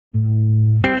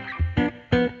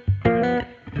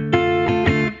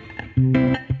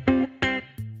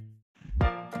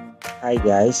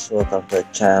guys, welcome to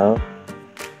our channel,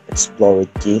 Explore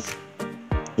with Keith.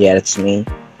 Yeah, that's me.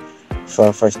 For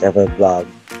our first ever vlog,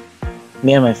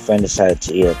 me and my friend decided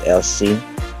to eat at L'Sea,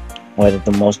 one of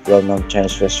the most well-known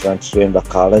Chinese restaurants here in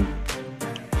Bacolod.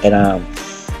 And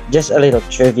just a little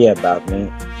trivia about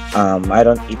me. I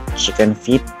don't eat chicken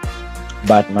feet,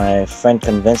 but my friend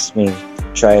convinced me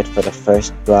to try it for the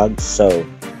first vlog, so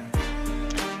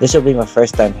this will be my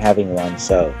first time having one,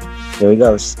 so here we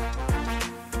go.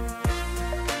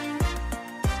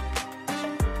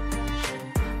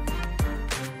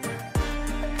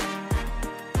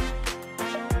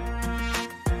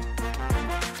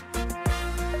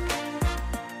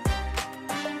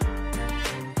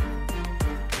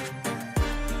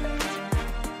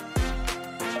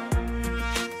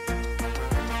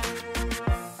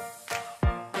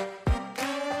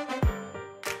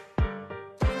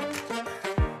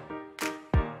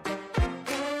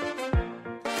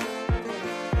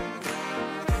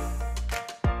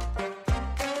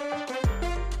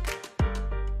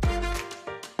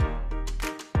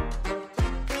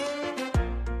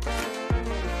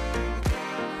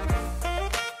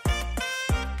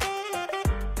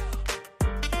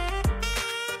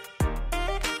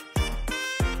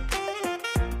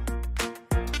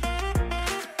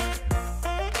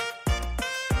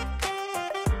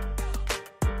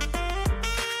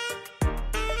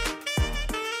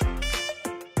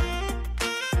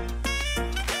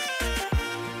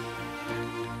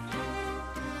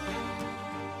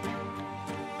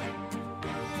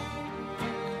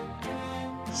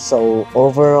 So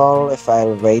overall, if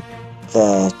I'll rate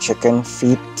the chicken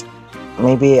feet,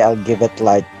 maybe I'll give it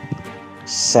like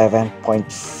 7.5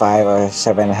 or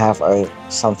 7.5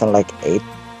 or something like 8.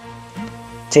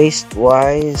 Taste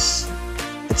wise,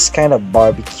 it's kind of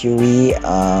barbecuey,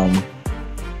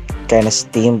 kind of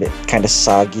steamed, kind of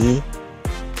soggy.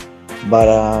 But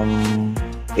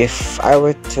if I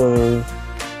were to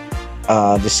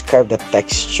describe the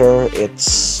texture,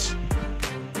 it's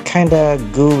kind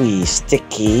of gooey,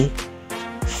 sticky,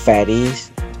 fatty,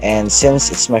 and since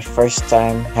it's my first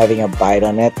time having a bite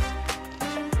on it,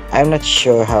 I'm not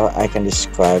sure how I can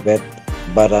describe it,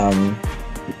 but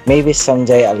maybe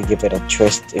someday I'll give it a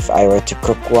twist. If I were to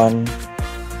cook one,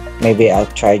 maybe I'll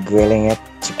try grilling it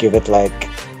to give it like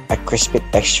a crispy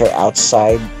texture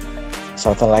outside,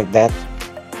 something like that.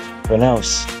 Who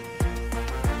knows?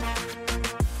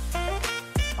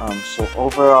 So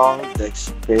overall, the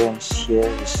experience here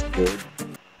is good.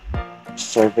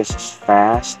 Service is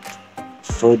fast,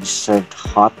 food is served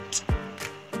hot,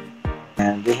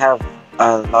 and they have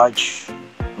a large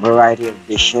variety of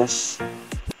dishes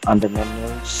on the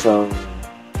menu. So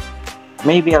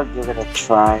maybe I'll give it a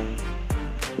try.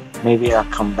 Maybe I'll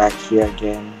come back here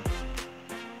again